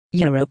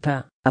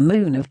Europa, a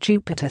moon of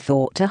Jupiter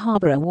thought to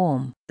harbor a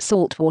warm,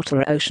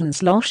 saltwater ocean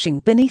sloshing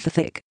beneath a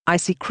thick,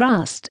 icy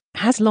crust,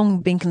 has long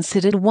been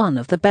considered one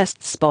of the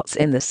best spots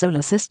in the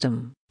solar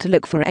system to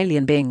look for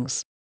alien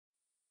beings.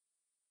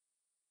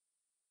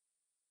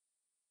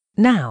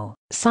 Now,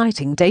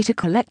 citing data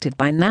collected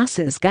by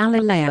NASA's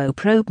Galileo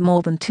probe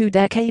more than 2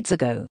 decades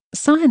ago,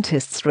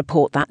 scientists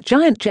report that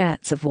giant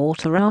jets of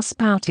water are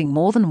spouting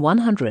more than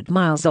 100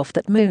 miles off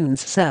that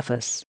moon's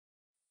surface.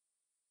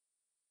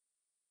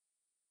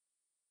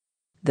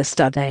 The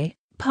study,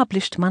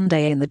 published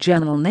Monday in the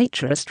journal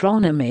Nature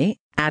Astronomy,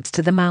 adds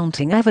to the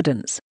mounting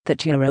evidence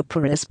that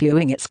Europa is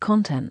spewing its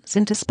contents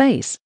into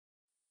space.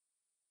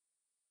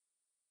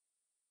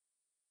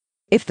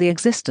 If the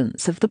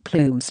existence of the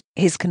plumes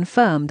is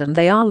confirmed and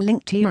they are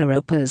linked to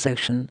Europa's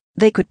ocean,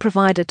 they could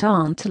provide a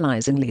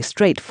tantalizingly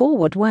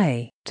straightforward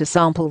way to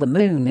sample the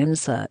moon in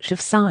search of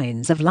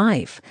signs of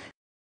life,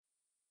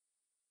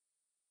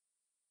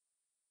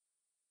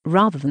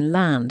 rather than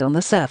land on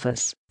the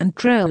surface and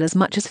drill as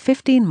much as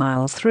 15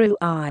 miles through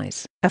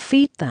ice, a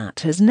feat that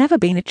has never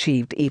been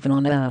achieved even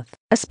on Earth.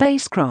 A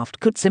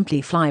spacecraft could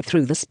simply fly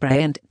through the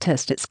spray and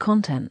test its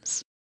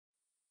contents.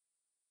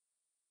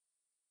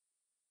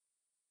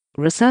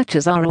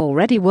 Researchers are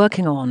already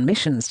working on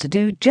missions to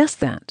do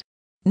just that.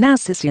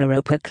 NASA's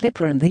Europa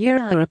Clipper and the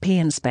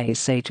European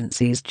Space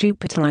Agency's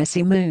Jupiter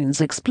Icy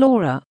Moons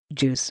Explorer,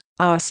 JUICE,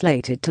 are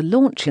slated to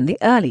launch in the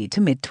early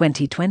to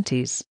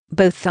mid-2020s,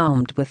 both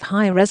armed with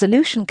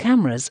high-resolution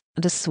cameras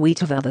and a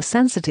suite of other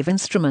sensitive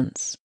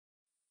instruments.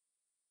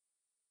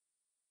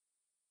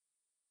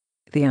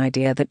 The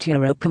idea that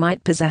Europa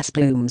might possess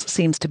plumes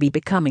seems to be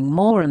becoming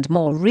more and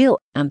more real,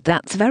 and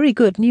that's very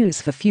good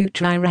news for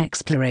future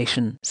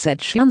exploration,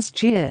 said Shans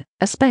Jia,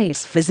 a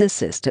space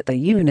physicist at the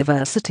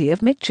University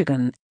of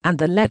Michigan, and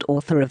the lead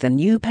author of the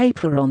new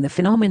paper on the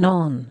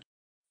phenomenon.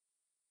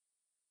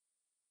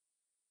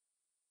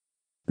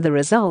 The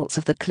results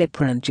of the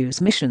Clipper and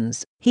JUICE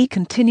missions, he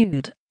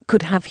continued,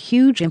 could have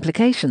huge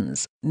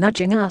implications,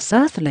 nudging us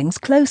Earthlings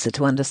closer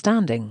to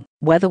understanding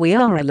whether we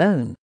are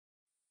alone.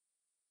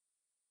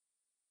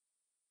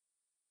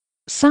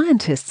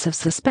 Scientists have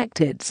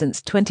suspected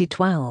since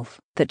 2012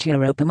 that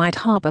Europa might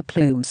harbor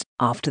plumes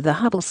after the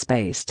Hubble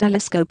Space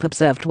Telescope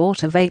observed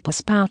water vapor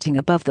spouting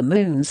above the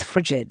moon's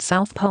frigid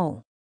south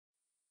pole.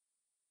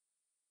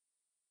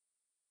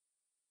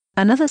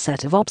 Another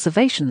set of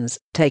observations,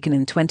 taken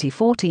in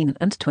 2014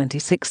 and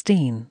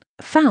 2016,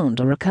 found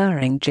a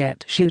recurring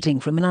jet shooting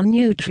from an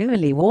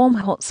unusually warm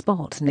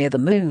hotspot near the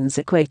moon's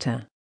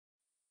equator.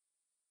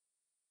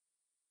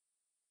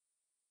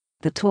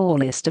 The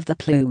tallest of the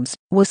plumes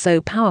was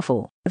so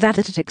powerful that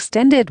it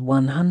extended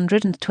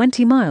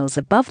 120 miles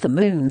above the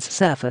moon's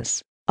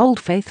surface.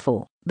 Old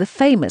Faithful, the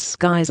famous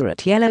geyser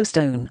at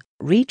Yellowstone,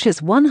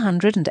 reaches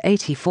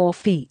 184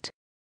 feet.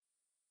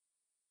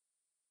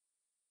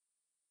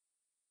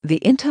 The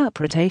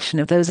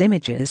interpretation of those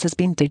images has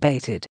been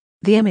debated.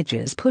 The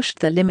images pushed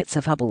the limits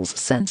of Hubble's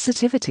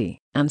sensitivity,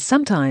 and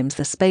sometimes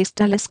the Space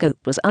Telescope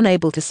was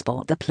unable to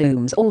spot the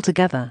plumes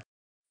altogether.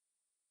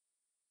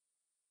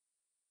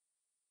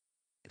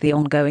 The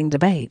ongoing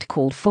debate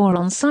called for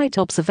on-site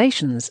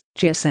observations,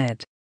 Jia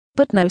said.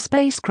 But no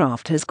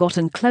spacecraft has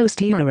gotten close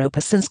to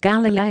Europa since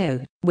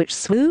Galileo, which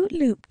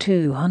swooped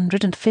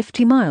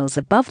 250 miles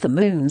above the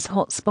moon's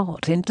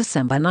hotspot in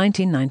December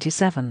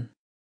 1997.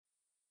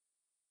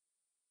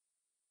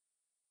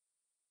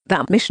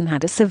 That mission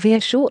had a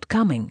severe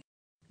shortcoming.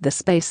 The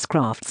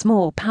spacecraft's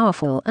more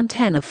powerful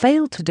antenna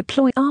failed to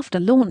deploy after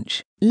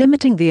launch,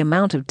 limiting the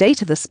amount of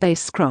data the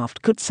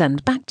spacecraft could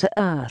send back to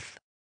Earth.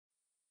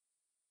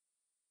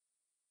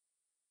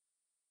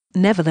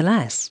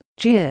 Nevertheless,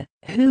 Jia,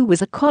 who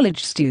was a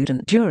college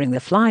student during the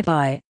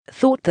flyby,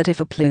 thought that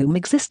if a plume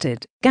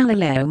existed,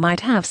 Galileo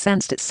might have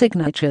sensed its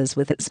signatures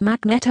with its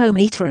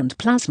magnetometer and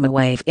plasma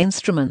wave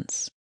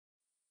instruments.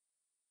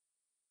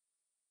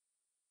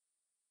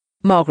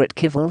 Margaret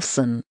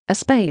Kivelson, a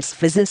space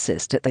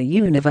physicist at the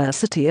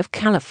University of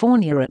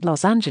California at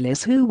Los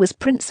Angeles who was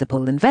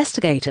principal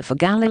investigator for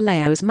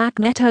Galileo's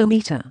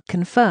magnetometer,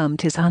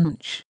 confirmed his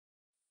hunch.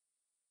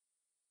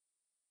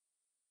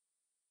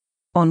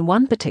 On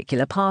one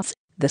particular pass,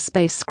 the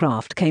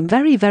spacecraft came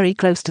very, very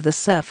close to the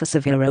surface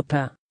of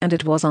Europa, and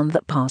it was on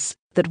that pass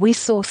that we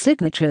saw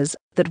signatures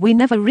that we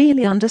never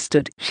really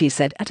understood, she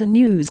said at a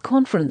news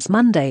conference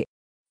Monday.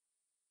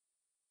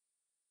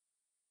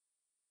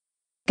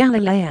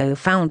 Galileo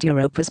found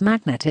Europa's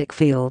magnetic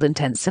field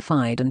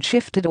intensified and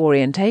shifted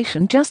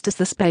orientation just as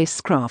the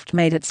spacecraft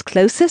made its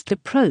closest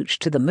approach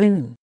to the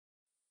moon.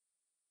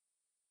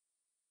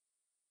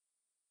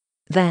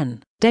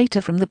 Then,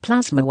 data from the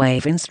plasma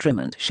wave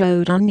instrument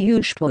showed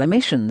unusual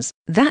emissions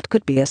that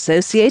could be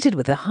associated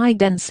with a high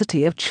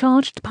density of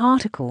charged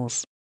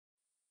particles.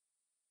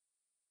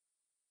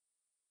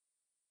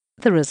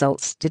 The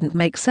results didn't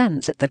make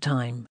sense at the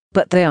time,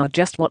 but they are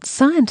just what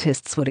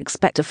scientists would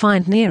expect to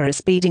find near a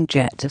speeding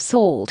jet of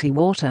salty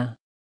water.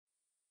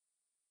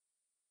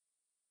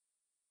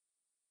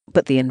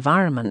 But the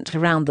environment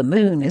around the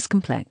Moon is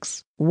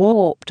complex,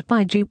 warped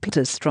by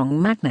Jupiter's strong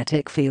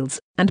magnetic fields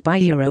and by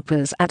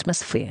Europa's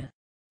atmosphere.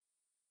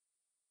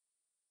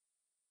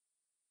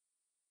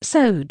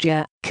 So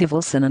Jack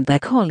Kivelson and their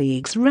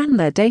colleagues ran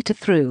their data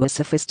through a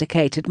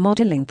sophisticated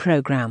modeling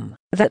program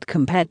that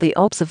compared the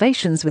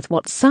observations with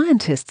what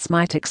scientists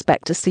might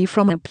expect to see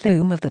from a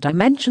plume of the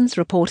dimensions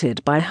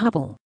reported by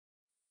Hubble.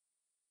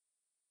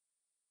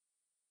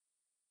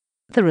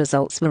 The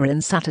results were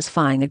in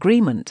satisfying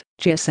agreement,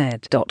 Gia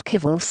said.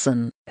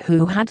 Kivelson,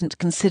 who hadn't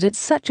considered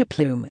such a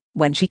plume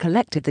when she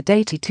collected the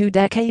data 2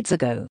 decades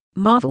ago,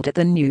 marveled at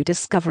the new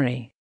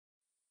discovery.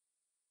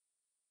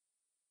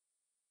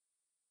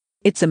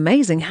 "It's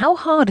amazing how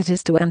hard it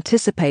is to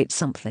anticipate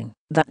something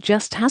that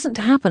just hasn't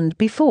happened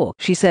before,"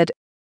 she said.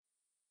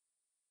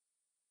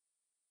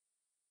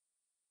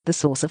 The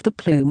source of the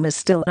plume is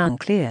still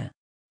unclear.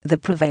 The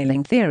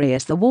prevailing theory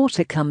is the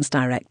water comes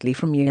directly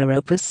from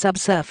Europa's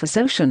subsurface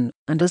ocean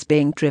and is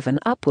being driven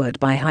upward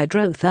by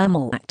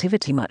hydrothermal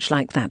activity, much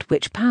like that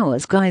which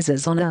powers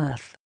geysers on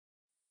Earth.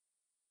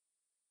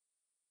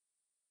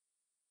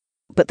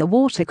 But the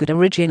water could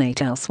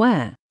originate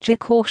elsewhere, Gia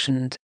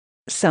cautioned.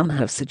 Some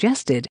have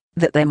suggested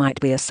that there might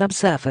be a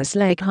subsurface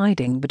lake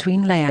hiding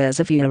between layers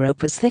of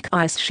Europa's thick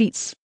ice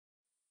sheets.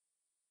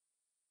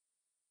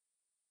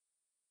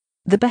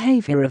 The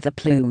behavior of the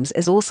plumes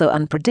is also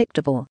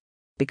unpredictable.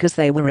 Because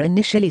they were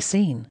initially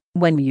seen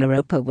when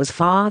Europa was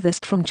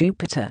farthest from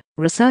Jupiter,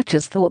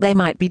 researchers thought they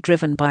might be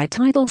driven by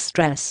tidal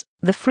stress,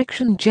 the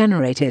friction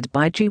generated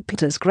by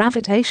Jupiter's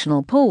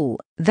gravitational pull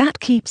that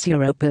keeps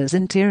Europa's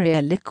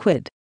interior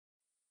liquid.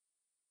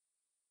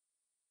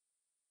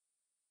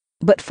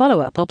 But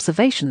follow-up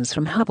observations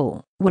from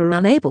Hubble were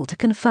unable to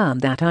confirm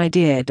that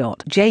idea.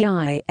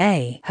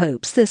 JIA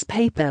hopes this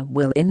paper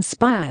will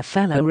inspire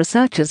fellow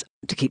researchers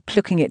to keep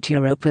looking at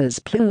Europa's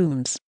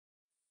plumes.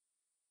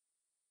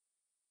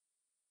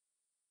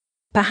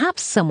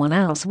 Perhaps someone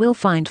else will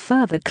find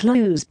further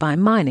clues by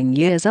mining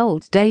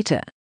years-old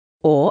data.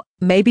 Or,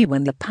 maybe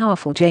when the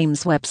powerful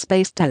James Webb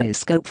Space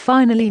Telescope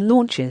finally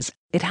launches,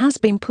 it has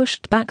been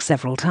pushed back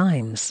several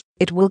times,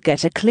 it will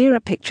get a clearer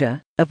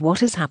picture of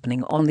what is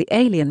happening on the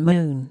alien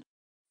Moon.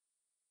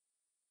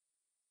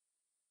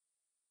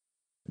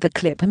 The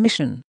CLIPper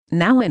mission,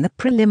 now in the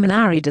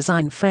preliminary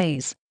design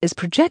phase, is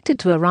projected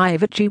to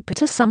arrive at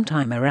Jupiter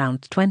sometime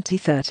around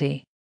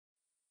 2030.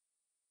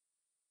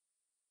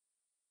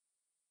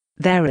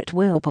 There it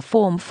will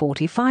perform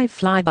 45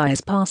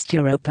 flybys past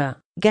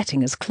Europa,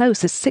 getting as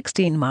close as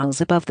 16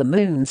 miles above the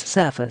Moon's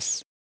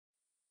surface.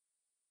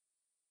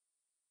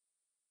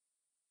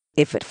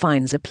 If it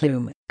finds a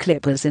plume,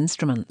 CLIPper's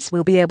instruments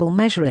will be able to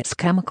measure its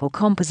chemical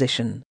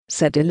composition,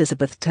 said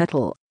Elizabeth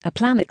Tuttle, a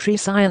planetary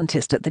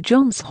scientist at the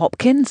Johns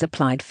Hopkins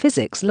Applied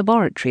Physics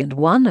Laboratory and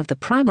one of the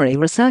primary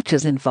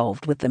researchers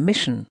involved with the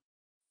mission.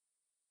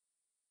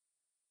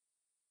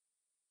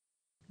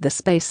 The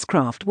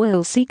spacecraft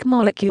will seek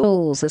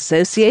molecules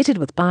associated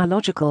with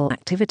biological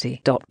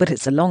activity. But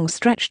it's a long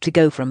stretch to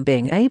go from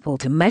being able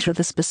to measure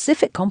the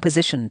specific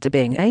composition to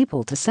being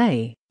able to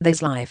say,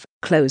 "there's life,"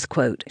 close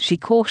quote, she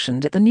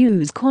cautioned at the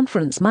news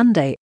conference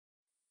Monday.